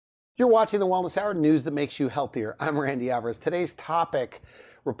You're watching the Wellness Hour, news that makes you healthier. I'm Randy Alvarez. Today's topic,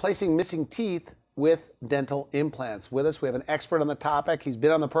 replacing missing teeth with dental implants. With us, we have an expert on the topic. He's been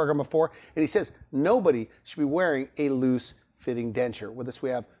on the program before, and he says nobody should be wearing a loose-fitting denture. With us,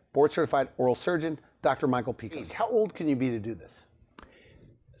 we have board-certified oral surgeon, Dr. Michael Pikos. How old can you be to do this?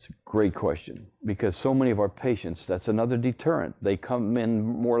 It's a great question, because so many of our patients, that's another deterrent. They come in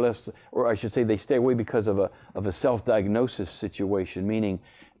more or less, or I should say they stay away because of a self-diagnosis situation, meaning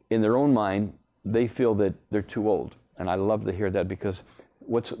in their own mind, they feel that they're too old. And I love to hear that, because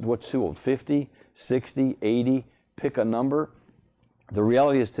what's too old? 50, 60, 80, pick a number. The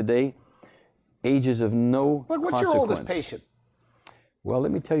reality is today, age is of no consequence. What's your oldest patient? Well,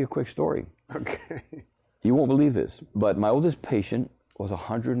 let me tell you a quick story. Okay. You won't believe this, but my oldest patient was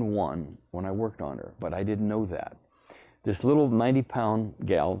 101 when I worked on her, but I didn't know that. This little 90-pound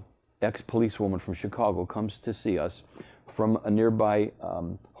gal, ex-policewoman from Chicago, comes to see us from a nearby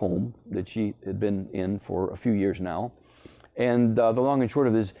home that she had been in for a few years now. And the long and short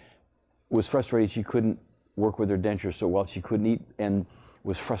of this, was frustrated she couldn't work with her denture so well, she couldn't eat, and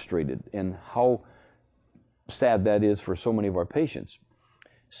was frustrated. And how sad that is for so many of our patients.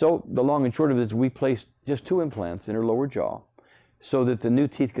 So the long and short of this, we placed just 2 implants in her lower jaw so that the new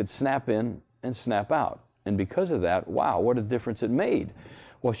teeth could snap in and snap out. And because of that, wow, what a difference it made.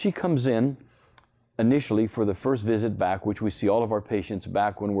 Well, she comes in initially for the first visit back, which we see all of our patients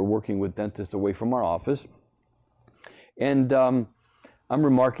back when we're working with dentists away from our office. And I'm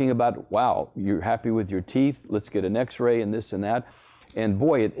remarking about, wow, you're happy with your teeth, let's get an x-ray and this and that. And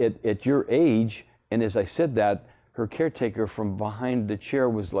boy, at your age, and as I said that, her caretaker from behind the chair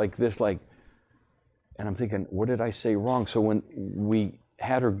was like this, like, and I'm thinking, what did I say wrong? So when we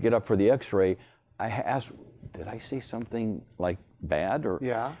had her get up for the x-ray, I asked, did I say something like bad? Or,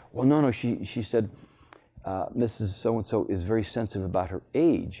 yeah. Well, no, she said, Mrs. So-and-so is very sensitive about her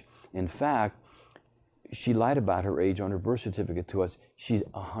age. In fact, she lied about her age on her birth certificate to us. She's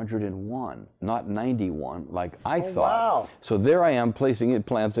 101, not 91, like I thought. Wow. So there I am placing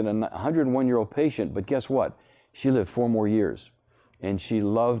implants in a 101-year-old patient, but guess what? She lived 4 more years. And she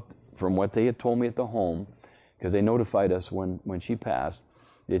loved, from what they had told me at the home, because they notified us when she passed,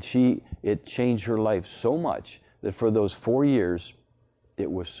 that it changed her life so much that for those 4 years,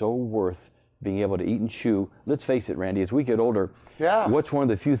 it was so worth being able to eat and chew. Let's face it, Randy, as we get older, yeah, what's one of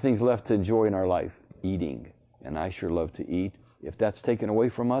the few things left to enjoy in our life? Eating. And I sure love to eat. If that's taken away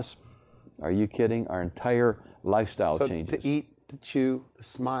from us, are you kidding? Our entire lifestyle changes. To eat, to chew, to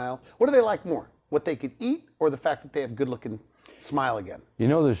smile. What do they like more? What they could eat, or the fact that they have good-looking smile again? You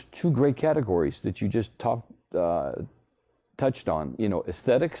know, there's 2 great categories that you just touched on. You know,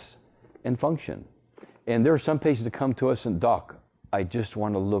 aesthetics and function. And there are some patients that come to us and, Doc, I just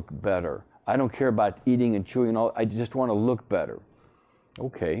want to look better. I don't care about eating and chewing and all. I just want to look better.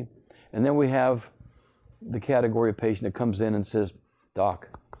 Okay. And then we have the category of patient that comes in and says, Doc,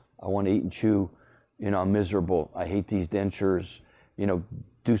 I want to eat and chew. You know, I'm miserable. I hate these dentures. You know,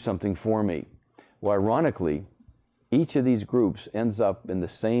 do something for me. Well, ironically, each of these groups ends up in the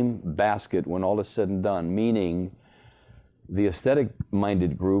same basket when all is said and done, meaning the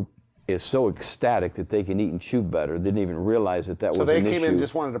aesthetic-minded group is so ecstatic that they can eat and chew better, they didn't even realize that was an issue. So they came in and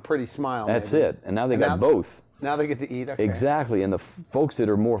just wanted a pretty smile. That's maybe. It. And now they got both. Now they get to eat. Okay. Exactly. And the folks that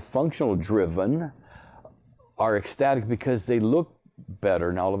are more functional driven are ecstatic because they look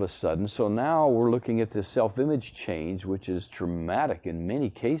better now all of a sudden. So now we're looking at this self-image change, which is traumatic in many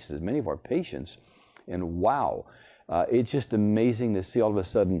cases, many of our patients. And wow, it's just amazing to see all of a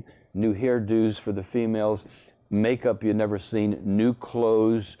sudden new hairdos for the females, makeup you've never seen, new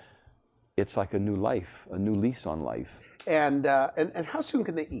clothes. It's like a new life, a new lease on life. And how soon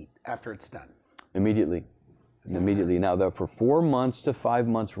can they eat after it's done? Immediately. Immediately. Now, for 4 months to 5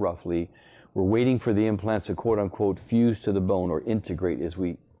 months roughly, we're waiting for the implants to quote-unquote fuse to the bone, or integrate as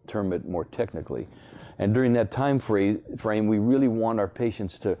we term it more technically. And during that time frame, we really want our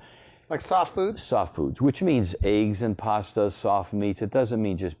patients to... Like soft foods? Soft foods, which means eggs and pastas, soft meats. It doesn't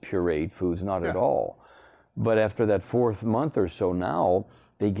mean just pureed foods, not at all. But after that 4th month or so now,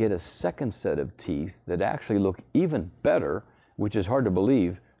 they get a second set of teeth that actually look even better, which is hard to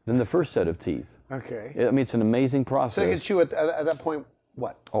believe, than the first set of teeth. Okay. I mean, it's an amazing process. So they can chew at that point,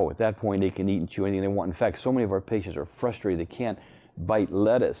 what? Oh, at that point, they can eat and chew anything they want. In fact, so many of our patients are frustrated. They can't bite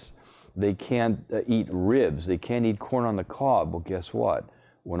lettuce. They can't eat ribs. They can't eat corn on the cob. Well, guess what?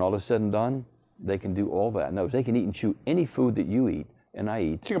 When all is said and done, they can do all that. No, they can eat and chew any food that you eat and I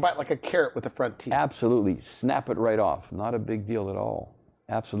eat. So you can bite like a carrot with the front teeth. Absolutely. Snap it right off. Not a big deal at all.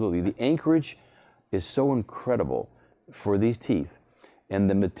 Absolutely. The anchorage is so incredible for these teeth. And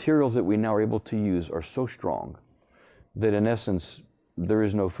the materials that we now are able to use are so strong that in essence, there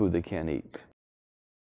is no food they can't eat.